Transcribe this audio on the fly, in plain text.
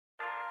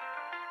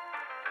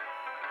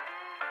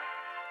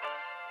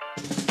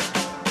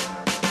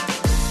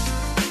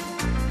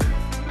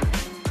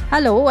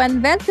Hello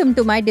and welcome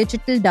to my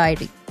digital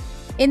diary.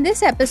 In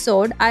this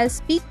episode, I'll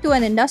speak to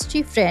an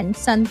industry friend,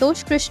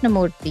 Santosh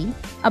Krishnamoorthy,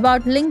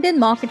 about LinkedIn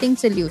marketing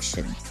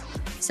solutions.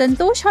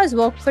 Santosh has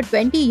worked for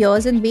 20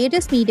 years in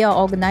various media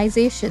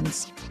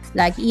organizations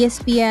like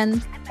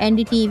ESPN,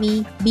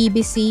 NDTV,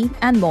 BBC,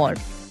 and more.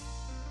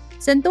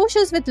 Santosh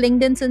is with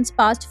LinkedIn since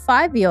past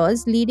 5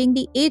 years, leading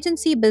the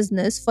agency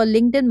business for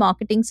LinkedIn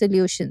marketing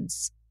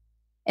solutions.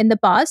 In the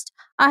past,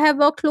 I have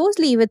worked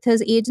closely with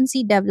his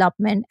agency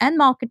development and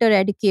marketer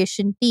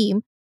education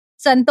team.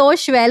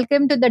 Santosh,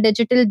 welcome to the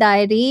Digital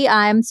Diary.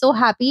 I am so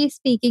happy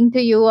speaking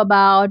to you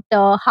about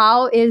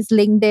how is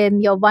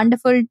LinkedIn, your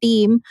wonderful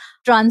team,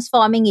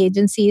 transforming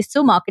agencies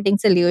to marketing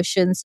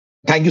solutions.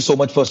 Thank you so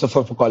much, first of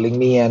all, for calling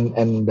me. And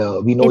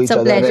we know It's each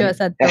a other, pleasure,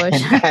 and,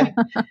 Santosh.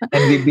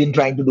 and we've been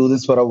trying to do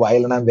this for a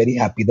while, and I'm very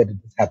happy that it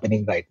is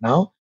happening right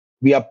now.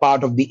 We are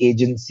part of the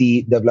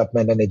agency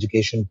development and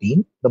education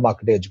team, the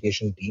marketing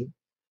education team.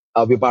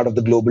 We're part of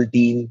the global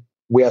team.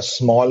 We are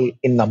small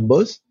in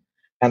numbers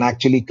and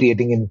actually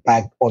creating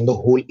impact on the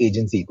whole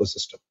agency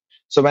ecosystem.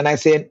 So when I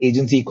say an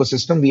agency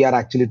ecosystem, we are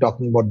actually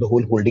talking about the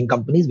whole holding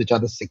companies, which are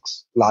the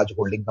six large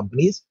holding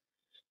companies.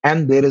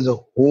 And there is a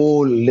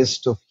whole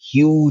list of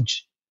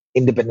huge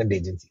independent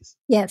agencies.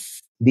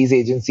 Yes. These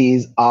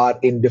agencies are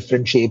in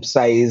different shape,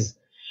 size.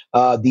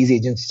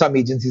 Some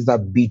agencies are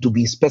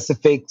B2B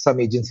specific. Some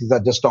agencies are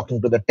just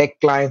talking to the tech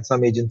clients.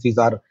 Some agencies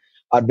are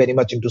very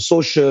much into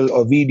social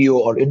or video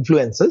or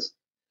influencers.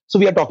 So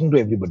we are talking to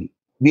everybody.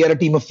 We are a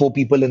team of 4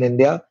 people in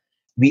India.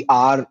 We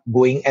are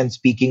going and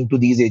speaking to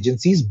these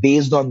agencies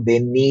based on their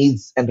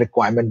needs and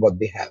requirement, what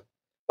they have.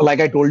 Like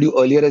I told you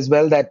earlier as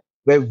well, that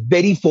we're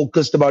very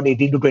focused about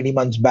 18 to 20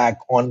 months back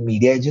on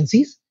media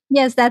agencies.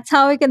 Yes, that's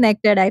how we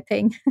connected, I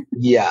think.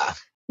 Yeah.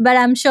 But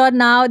I'm sure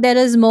now there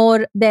is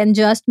more than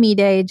just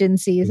media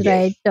agencies,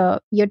 Yes.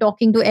 right? You're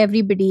talking to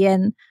everybody,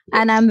 and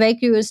I'm Yes. very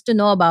curious to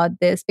know about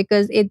this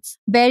because it's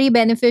very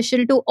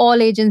beneficial to all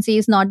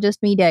agencies, not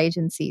just media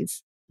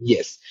agencies.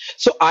 Yes.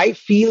 So I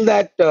feel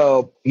that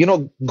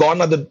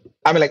gone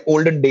are like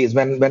olden days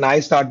when I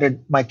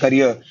started my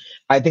career.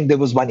 I think there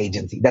was one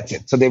agency. That's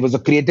it. So there was a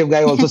creative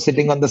guy also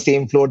sitting on the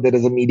same floor. There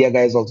is a media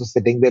guy is also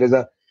sitting. There is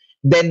a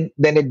then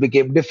it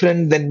became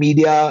different. Then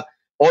media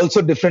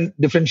also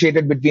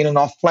differentiated between an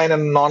offline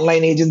and an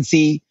online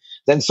agency.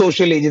 Then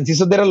social agency.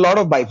 So there are a lot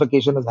of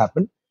bifurcation has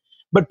happened.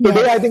 But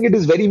today, I Yes, think it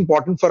is very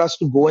important for us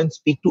to go and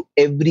speak to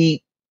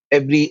every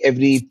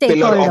pillar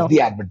stakeholder. of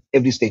the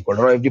every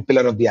stakeholder or every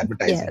pillar of the Yes,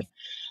 advertising.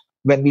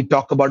 When we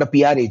talk about a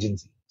PR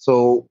agency,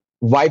 so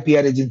why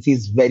PR agency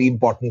is very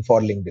important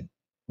for LinkedIn.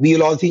 We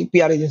will all see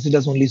PR agency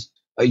does only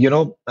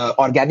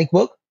organic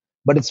work,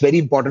 but it's very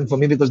important for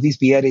me because these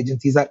PR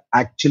agencies are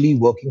actually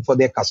working for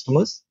their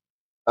customers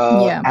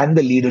yeah, and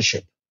the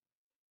leadership.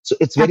 So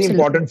it's very absolutely.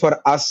 important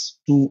for us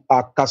to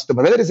our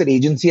customer, whether it's an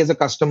agency as a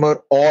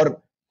customer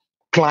or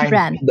client,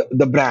 Brand.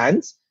 the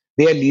brands,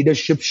 their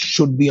leadership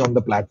should be on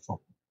the platform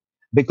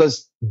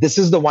because this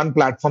is the one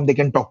platform they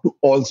can talk to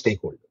all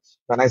stakeholders.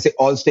 When I say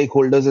all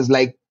stakeholders, is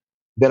like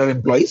there are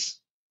employees,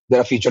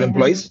 there are future Yeah.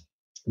 employees,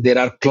 there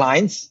are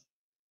clients,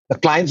 the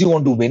clients you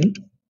want to win,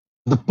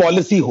 the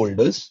policy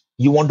holders,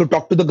 you want to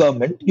talk to the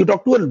government, you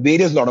talk to a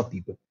various lot of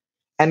people.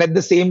 And at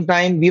the same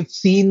time, we've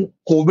seen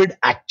COVID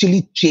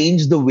actually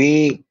change the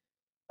way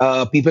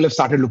people have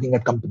started looking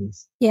at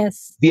companies.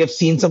 Yes. We have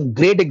seen some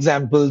great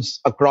examples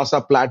across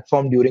our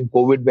platform during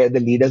COVID where the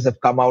leaders have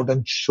come out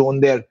and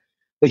shown the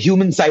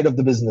human side of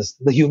the business,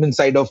 the human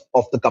side of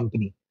the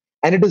company.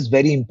 And it is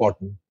very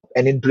important.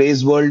 And in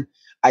today's world,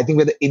 I think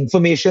with the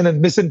information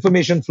and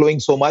misinformation flowing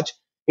so much,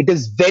 it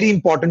is very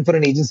important for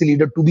an agency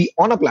leader to be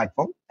on a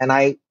platform. And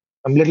I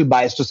am a little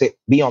biased to say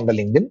be on the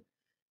LinkedIn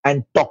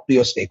and talk to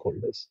your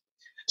stakeholders.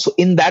 So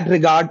in that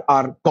regard,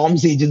 our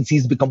comms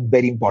agencies become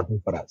very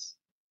important for us.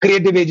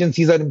 Creative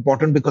agencies are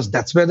important because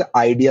that's where the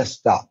idea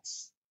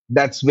starts.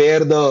 That's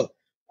where the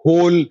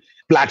whole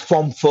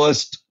platform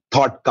first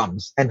thought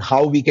comes and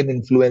how we can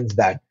influence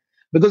that.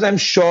 Because I'm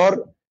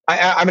sure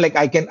I'm like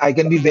I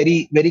can be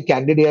very very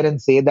candid here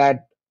and say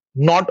that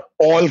not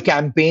all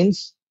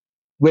campaigns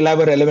will have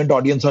a relevant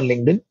audience on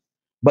LinkedIn,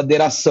 but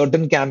there are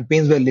certain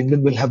campaigns where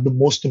LinkedIn will have the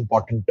most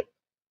important It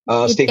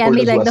can be stakeholders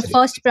who like are the sitting.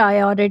 first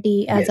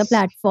priority as a Yes,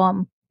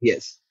 platform.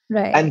 yes,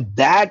 Right. and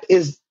that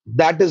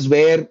is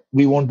where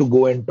we want to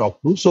go and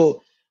talk to.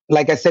 So,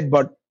 like I said,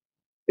 but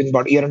in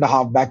about a year and a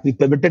half back, we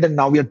pivoted and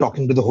now we are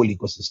talking to the whole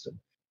ecosystem.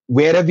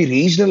 Where have we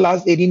reached in the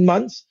last 18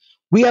 months?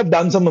 We have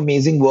done some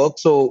amazing work.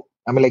 So,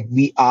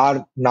 we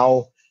are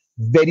now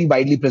very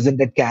widely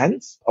present at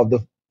Cannes of the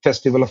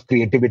Festival of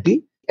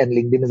Creativity, and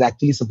LinkedIn is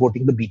actually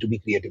supporting the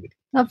B2B creativity.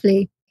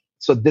 Lovely.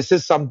 So this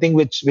is something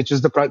which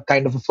is the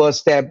kind of a first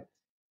step,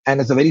 and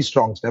it's a very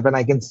strong step. And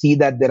I can see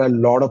that there are a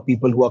lot of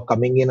people who are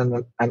coming in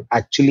and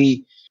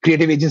actually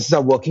creative agencies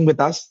are working with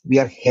us. We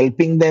are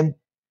helping them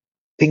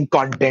think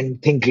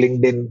content, think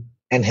LinkedIn,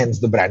 and hence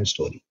the brand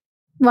story.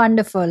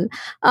 Wonderful.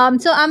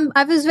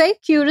 I was very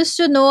curious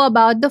to know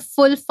about the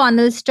full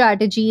funnel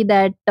strategy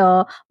that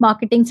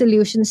marketing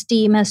solutions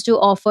team has to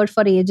offer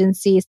for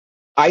agencies.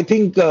 I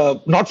think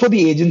not for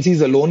the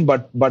agencies alone,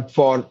 but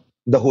for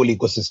the whole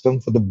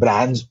ecosystem, for the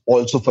brands,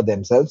 also for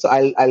themselves.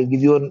 I'll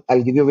give you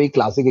a very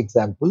classic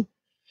example.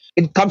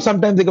 It comes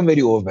sometimes become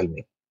very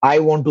overwhelming. I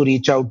want to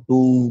reach out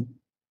to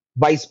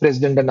vice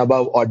president and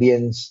above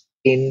audience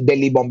in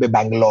Delhi, Bombay,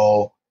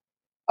 Bangalore,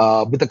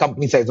 with a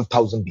company size of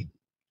 1,000 people.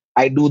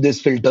 I do these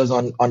filters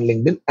on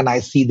LinkedIn and I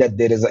see that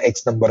there is a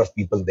X number of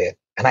people there.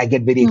 And I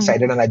get very Hmm.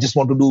 excited and I just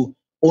want to do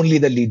only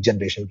the lead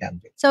generation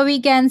campaign. So we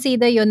can see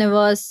the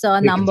universe We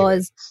can see that,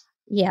 numbers.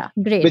 Yeah,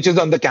 great. which is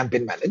on the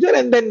campaign manager.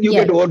 And then you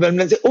Yes. get overwhelmed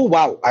and say, oh,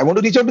 wow, I want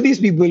to reach out to these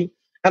people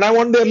and I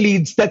want their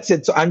leads. That's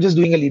it. So I'm just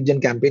doing a lead gen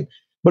campaign.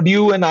 But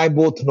you and I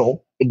both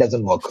know it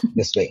doesn't work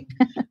this way.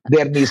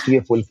 There needs to be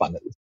a full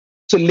funnel.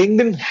 So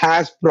LinkedIn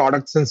has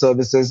products and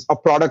services or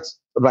products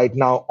right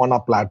now on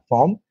our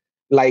platform,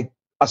 like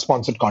a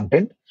sponsored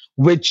content,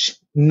 which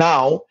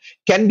now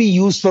can be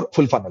used for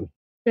full funnel.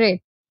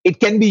 Great. It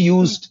can be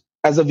used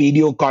as a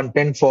video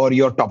content for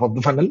your top of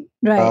the funnel,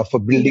 Right. for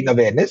building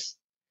awareness.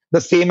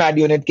 The same ad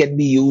unit can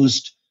be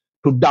used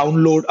to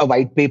download a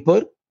white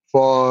paper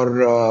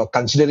for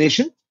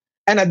consideration,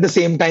 and at the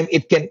same time,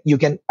 it can you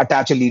can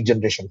attach a lead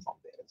generation form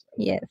there as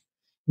well. Yes.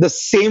 The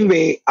same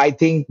way, I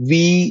think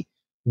we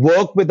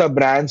work with our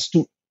brands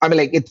to. I mean,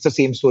 like it's the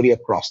same story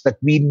across that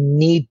we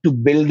need to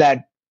build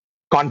that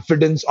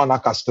confidence on our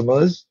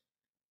customers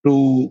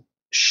to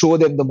show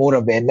them the more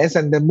awareness,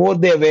 and the more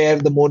they're aware,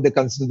 the more they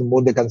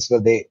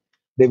consider, they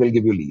will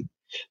give you lead.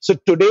 So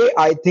today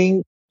I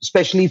think,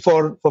 especially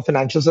for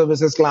financial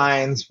services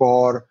clients,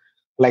 for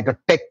like a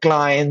tech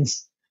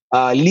clients,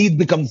 lead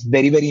becomes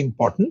very very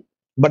important.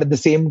 But at the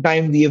same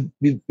time,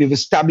 we've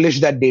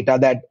established that data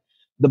that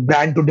the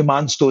brand to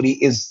demand story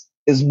is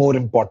more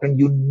important.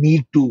 You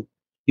need to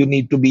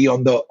be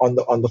on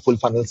the full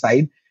funnel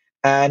side,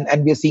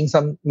 and we're seeing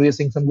some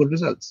good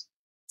results.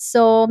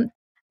 So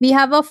we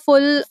have a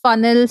full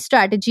funnel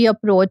strategy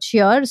approach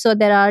here. So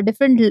there are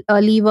different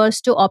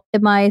levers to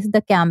optimize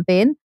the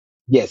campaign.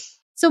 Yes.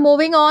 So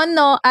moving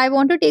on, I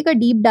want to take a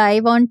deep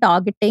dive on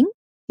targeting.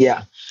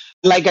 Yeah.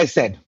 Like I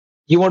said,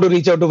 you want to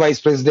reach out to vice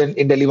president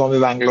in Delhi, Bombay,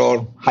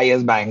 Bangalore,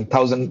 highest bank,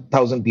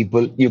 thousand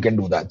people, you can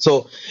do that.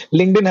 So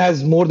LinkedIn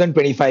has more than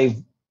 25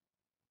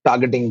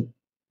 targeting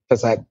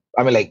facade.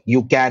 I mean, like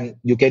you can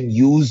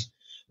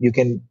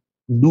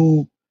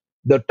do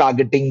the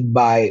targeting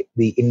by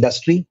the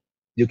industry,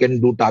 you can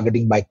do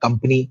targeting by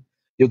company,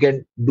 you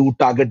can do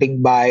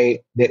targeting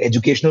by their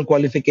educational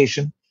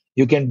qualification,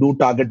 you can do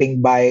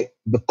targeting by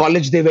the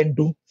college they went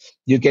to,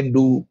 you can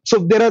do so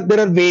there are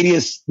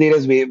various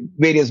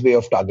way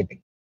of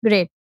targeting.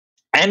 Great.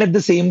 And at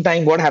the same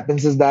time, what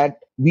happens is that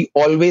we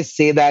always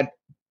say that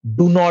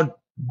do not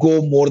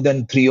go more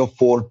than 3 or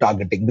 4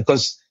 targeting,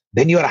 because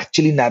then you're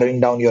actually narrowing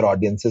down your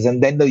audiences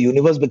and then the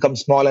universe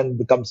becomes small and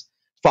becomes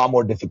far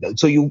more difficult.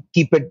 So you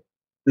keep it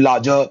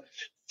larger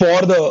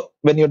for the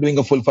when you're doing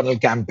a full funnel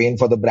campaign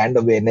for the brand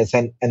awareness,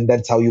 and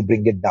that's how you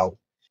bring it down.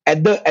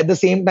 At the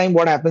same time,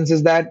 what happens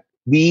is that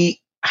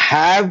we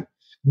have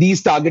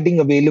these targeting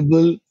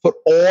available for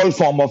all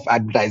form of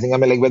advertising. I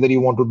mean, like whether you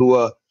want to do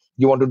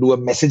a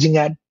messaging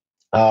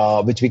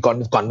ad, which we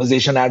call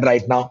conversation ad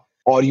right now,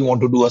 or you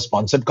want to do a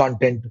sponsored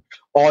content,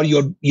 or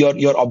your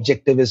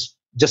objective is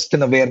just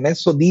an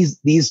awareness. So these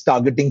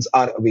targetings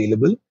are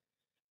available.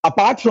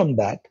 Apart from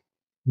that,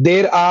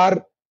 there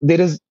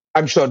is,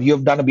 I'm sure you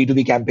have done a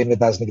B2B campaign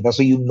with us, Nikita,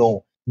 so you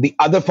know the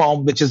other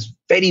form which is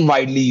very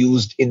widely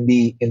used in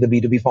the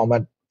B2B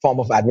form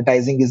of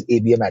advertising is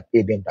ABM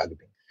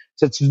targeting.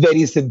 So it's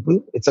very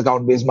simple. It's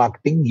account based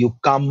marketing. You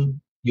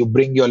come, you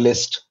bring your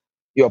list,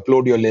 you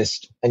upload your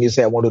list, and you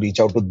say, I want to reach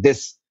out to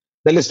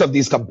the list of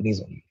these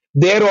companies only.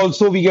 There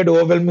also we get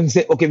overwhelmed and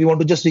say, okay, we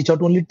want to just reach out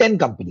to only 10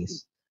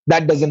 companies.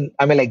 That doesn't,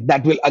 I mean, like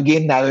that will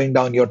again narrowing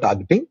down your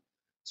targeting.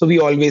 So we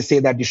always say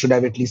that you should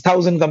have at least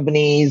 1,000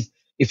 companies.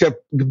 If you're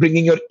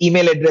bringing your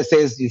email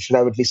addresses, you should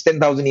have at least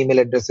 10,000 email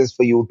addresses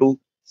for you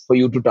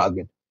to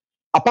target.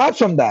 Apart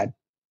from that,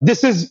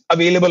 this is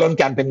available on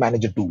Campaign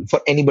Manager tool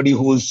for anybody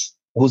whose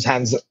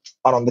hands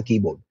are on the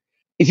keyboard.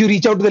 If you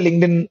reach out to the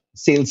LinkedIn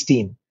sales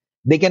team,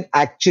 they can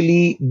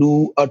actually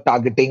do a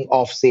targeting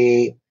of,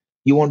 say,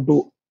 you want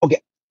to,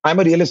 okay, I'm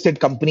a real estate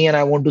company and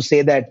I want to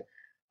say that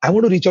I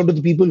want to reach out to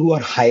the people who are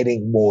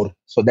hiring more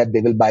so that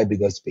they will buy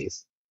bigger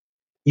space.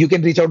 You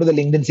can reach out to the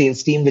LinkedIn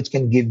sales team, which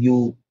can give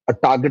you a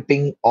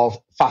targeting of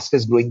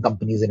fastest growing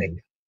companies in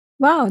India.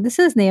 Wow, this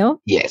is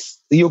new.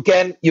 Yes, you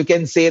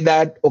can say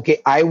that,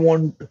 okay, I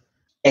want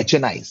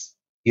HNIs.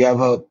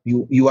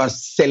 You are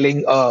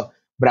selling a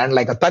brand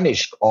like a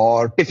Tanishq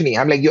or Tiffany.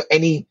 I'm like you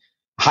any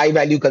high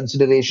value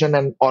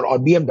consideration or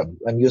BMW,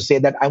 and you say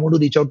that I want to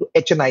reach out to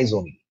HNIs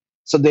only.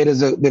 So there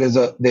is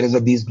a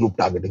these group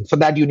targeting. For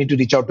that, you need to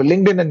reach out to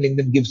LinkedIn, and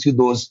LinkedIn gives you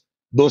those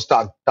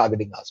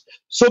targeting aspects.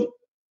 So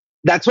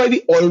that's why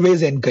we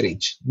always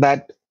encourage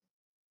that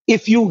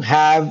if you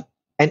have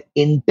an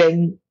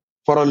intent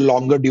for a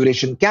longer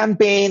duration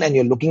campaign and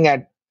you're looking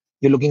at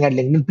you're looking at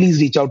LinkedIn, please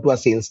reach out to our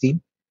sales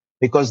team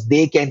because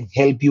they can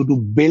help you to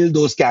build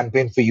those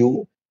campaigns for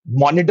you,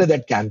 monitor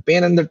that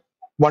campaign. And the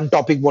one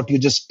topic, what you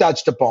just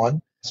touched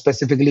upon,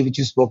 specifically, which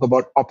you spoke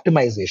about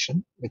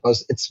optimization,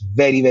 because it's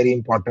very, very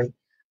important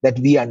that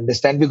we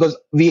understand because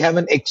we have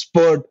an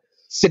expert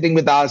sitting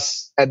with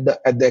us at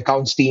the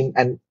accounts team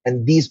and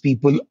these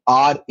people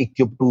are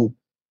equipped to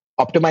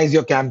optimize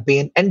your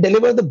campaign and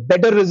deliver the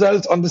better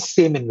results on the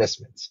same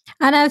investments.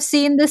 And I've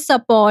seen this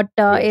support.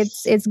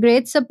 It's Yes. it's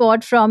great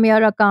support from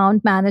your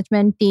account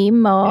management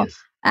team. Yes.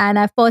 And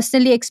I've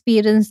personally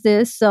experienced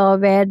this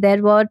where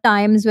there were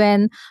times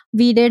when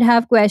we did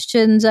have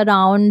questions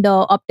around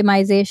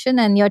optimization,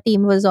 and your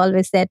team was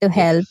always there to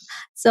help. Yes.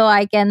 So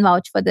I can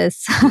vouch for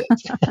this.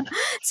 Yes.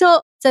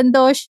 So,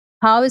 Santosh,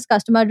 how is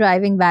customer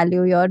driving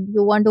value here?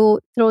 You want to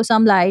throw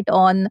some light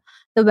on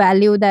the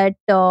value that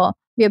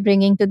we are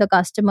bringing to the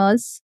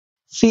customers?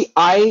 See,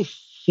 I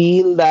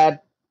feel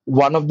that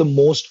one of the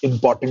most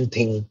important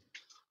thing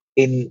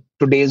in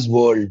today's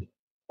world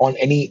on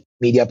any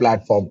media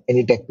platform,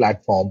 any tech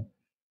platform,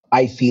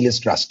 I feel is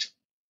trust.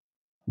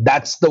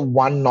 That's the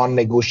one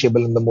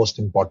non-negotiable and the most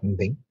important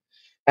thing.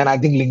 And I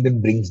think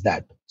LinkedIn brings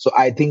that. So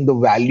I think the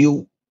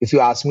value, if you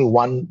ask me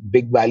one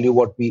big value,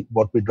 what we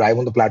drive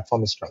on the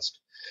platform is trust.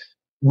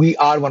 We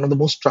are one of the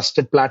most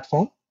trusted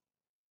platform.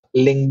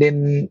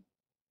 LinkedIn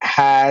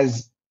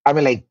has, I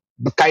mean, like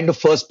the kind of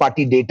first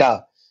party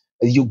data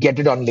you get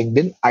it on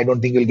LinkedIn. I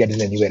don't think you'll get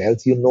it anywhere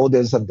else. You know,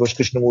 there's Santosh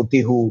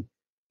Krishnamurthy, who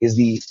is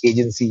the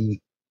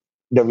agency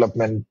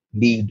development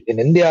lead in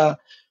India,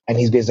 and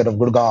he's based out of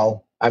Gurgaon.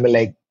 I mean,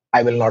 like,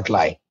 I will not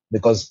lie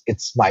because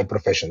it's my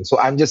profession. So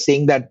I'm just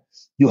saying that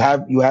you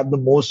have the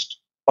most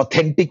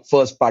authentic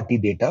first party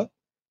data.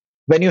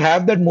 When you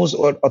have that most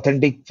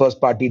authentic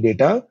first party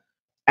data,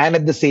 and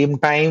at the same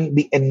time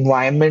the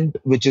environment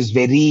which is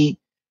a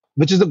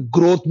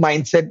growth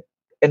mindset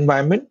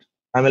environment.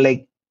 I mean,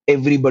 like,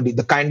 everybody,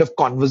 the kind of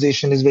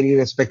conversation is very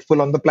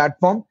respectful on the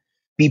platform.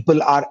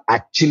 People are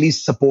actually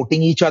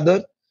supporting each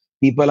other,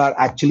 people are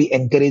actually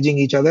encouraging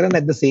each other, and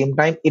at the same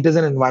time it is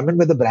an environment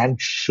where the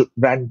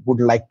brand would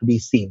like to be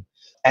seen,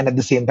 and at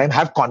the same time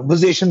have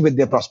conversation with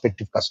their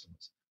prospective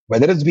customers,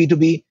 whether it's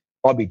B2B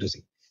or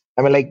B2C.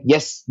 I mean, like,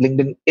 yes,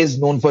 LinkedIn is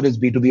known for its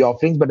B2B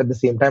offerings, but at the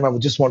same time, I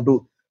would just want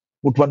to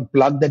put one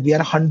plug that we are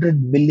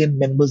 100 million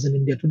members in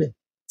India today.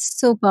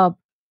 Superb.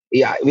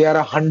 Yeah, we are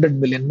 100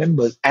 million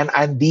members.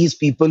 And these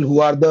people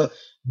who are the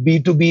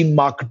B2B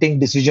marketing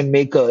decision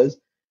makers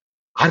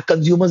are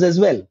consumers as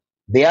well.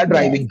 They are Yes.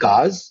 driving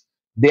cars,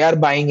 they are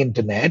buying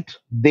internet,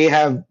 they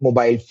have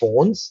mobile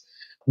phones,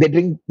 they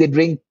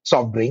drink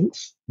soft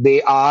drinks,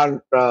 they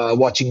are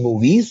watching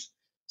movies.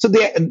 So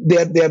they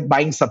are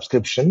buying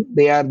subscription.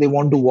 They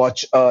want to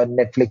watch a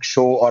Netflix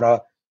show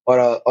or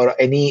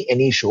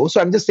any show.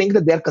 So I'm just saying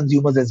that they are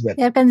consumers as well.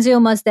 They're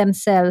consumers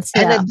themselves.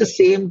 And Yeah. at the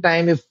same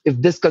time, if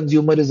this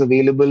consumer is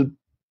available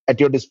at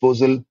your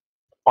disposal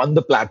on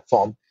the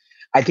platform,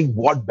 I think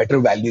what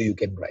better value you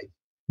can drive,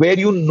 where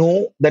you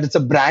know that it's a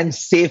brand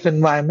safe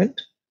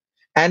environment.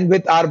 And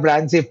with our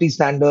brand safety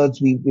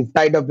standards, we've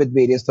tied up with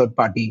various third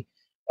party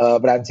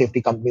brand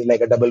safety companies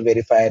like a double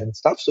verifier and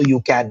stuff. So you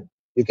can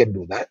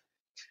do that.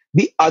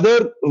 The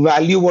other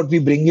value what we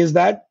bring is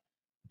that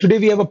today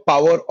we have a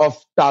power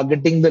of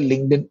targeting the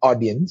LinkedIn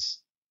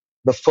audience,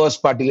 the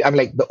first party, I'm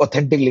like the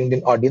authentic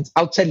LinkedIn audience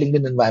outside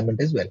LinkedIn environment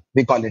as well.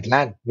 We call it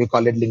LAN. We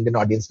call it LinkedIn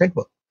Audience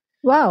Network.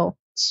 Wow.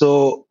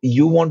 So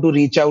you want to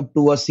reach out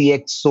to a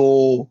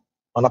CXO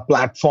on a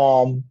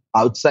platform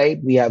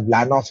outside, we have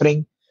LAN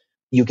offering.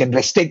 You can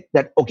restrict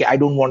that. Okay, I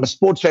don't want a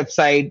sports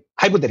website.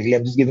 Hypothetically,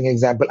 I'm just giving an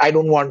example. I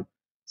don't want,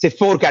 say,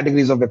 4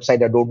 categories of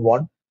website I don't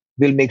want.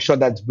 We'll make sure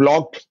that's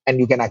blocked and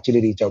you can actually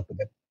reach out to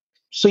them.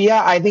 So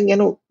yeah, I think,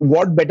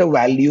 what better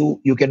value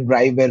you can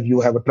drive where you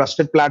have a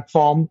trusted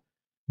platform.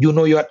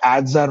 Your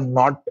ads are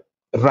not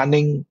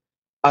running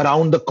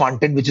around the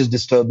content which is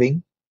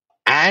disturbing,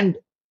 and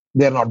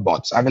they're not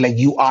bots. I mean, like,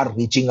 you are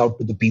reaching out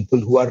to the people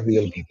who are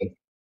real people.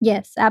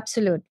 Yes,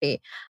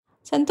 absolutely.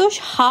 Santosh,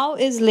 how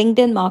is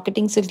LinkedIn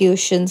Marketing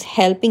Solutions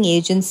helping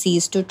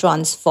agencies to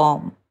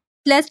transform?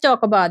 Let's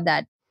talk about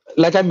that.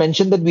 Like I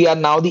mentioned, that we are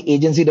now the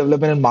agency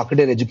development and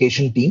marketer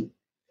education team.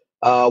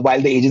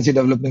 While the agency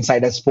development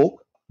side I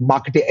spoke,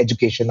 marketer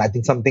education, I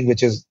think something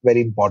which is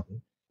very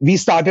important. We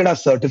started our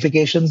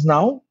certifications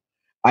now.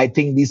 I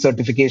think these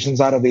certifications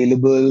are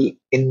available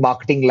in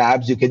marketing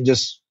labs. You can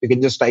just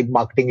type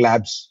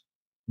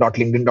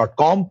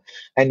marketinglabs.linkedin.com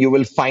and you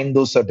will find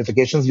those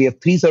certifications. We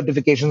have 3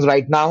 certifications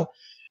right now.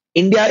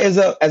 India as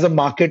a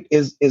market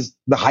is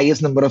the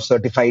highest number of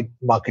certified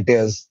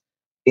marketers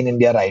in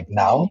India right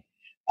now.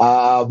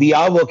 We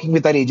are working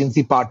with our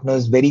agency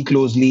partners very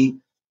closely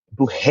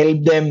to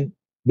help them,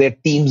 their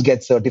teams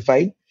get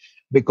certified,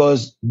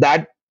 because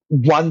that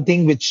one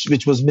thing which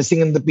was missing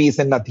in the piece,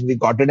 and nothing, we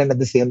got it. And at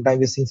the same time,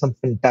 we're seeing some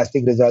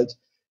fantastic results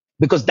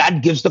because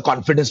that gives the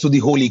confidence to the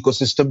whole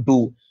ecosystem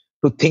to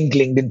think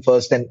LinkedIn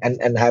first and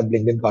have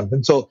LinkedIn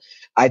content. So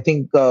I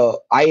think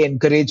I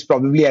encourage,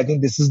 probably, I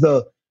think this is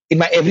the, in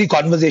my every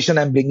conversation,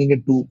 I'm bringing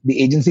it to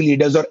the agency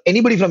leaders or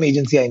anybody from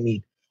agency I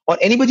meet. or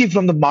anybody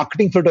from the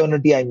marketing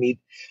fraternity I meet.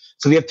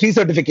 So we have 3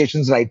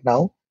 certifications right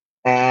now,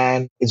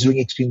 and it's doing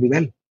extremely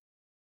well.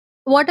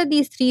 What are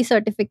these 3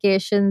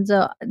 certifications?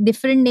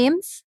 Different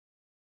names?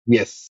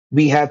 Yes,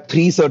 we have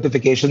 3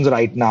 certifications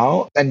right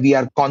now, and we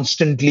are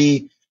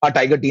constantly, our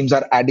Tiger teams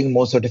are adding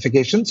more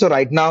certifications. So,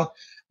 right now,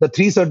 the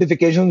 3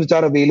 certifications which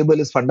are available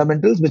is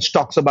fundamentals, which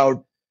talks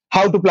about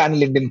how to plan a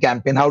LinkedIn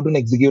campaign, how to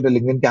execute a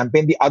LinkedIn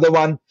campaign. The other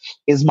one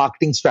is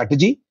marketing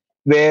strategy,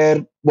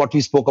 where what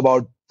we spoke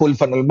about full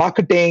funnel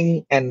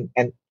marketing and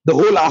the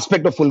whole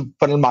aspect of full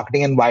funnel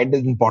marketing and why it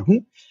is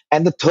important.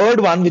 And the third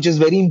one, which is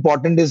very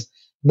important, is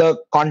the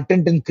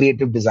content and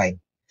creative design.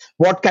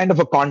 What kind of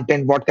a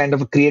content, what kind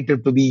of a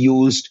creative to be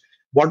used,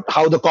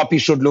 how the copy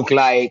should look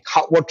like,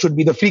 what should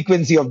be the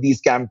frequency of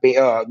these campaign,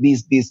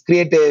 these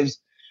creatives,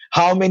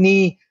 how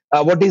many,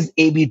 what is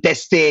A/B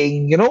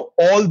testing,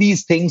 all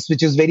these things,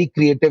 which is very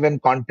creative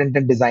and content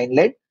and design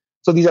led.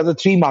 So these are the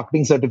 3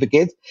 marketing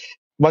certificates.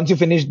 Once you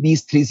finish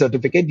these 3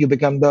 certificates, you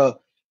become the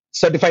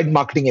certified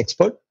marketing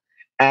expert.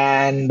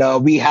 And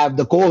we have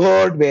the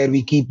cohort where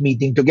we keep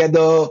meeting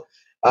together,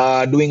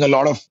 doing a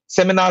lot of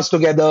seminars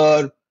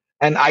together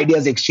and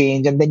ideas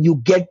exchange. And then you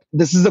get,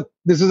 this is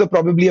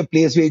probably a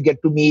place where you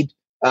get to meet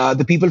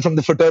the people from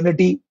the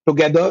fraternity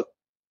together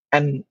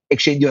and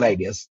exchange your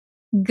ideas.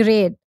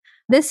 Great.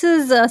 This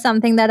is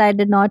something that I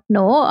did not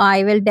know.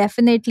 I will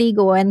definitely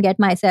go and get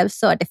myself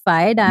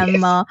certified. I'm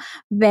Yes.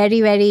 very,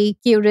 very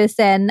curious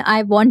and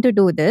I want to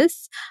do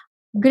this.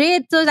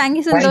 Great. So, thank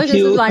you, Santosh. Thank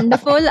This is you.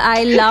 wonderful.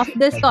 I love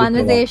this Thank you so much.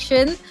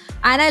 conversation.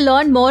 And I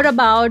learned more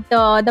about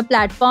the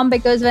platform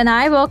because when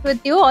I worked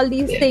with you, all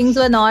these things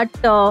Yes. were not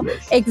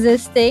Yes.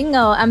 existing.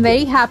 I'm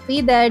very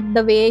happy that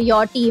the way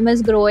your team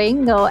is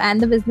growing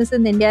and the business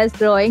in India is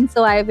growing.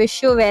 So, I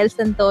wish you well,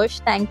 Santosh.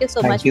 Thank you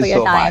so Thank much you for your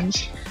so time.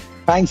 much.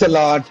 Thanks a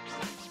lot.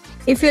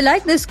 If you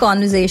like this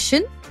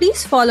conversation,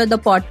 please follow the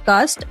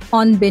podcast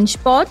on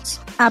BingePods,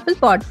 Apple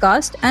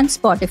Podcast, and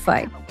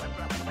Spotify.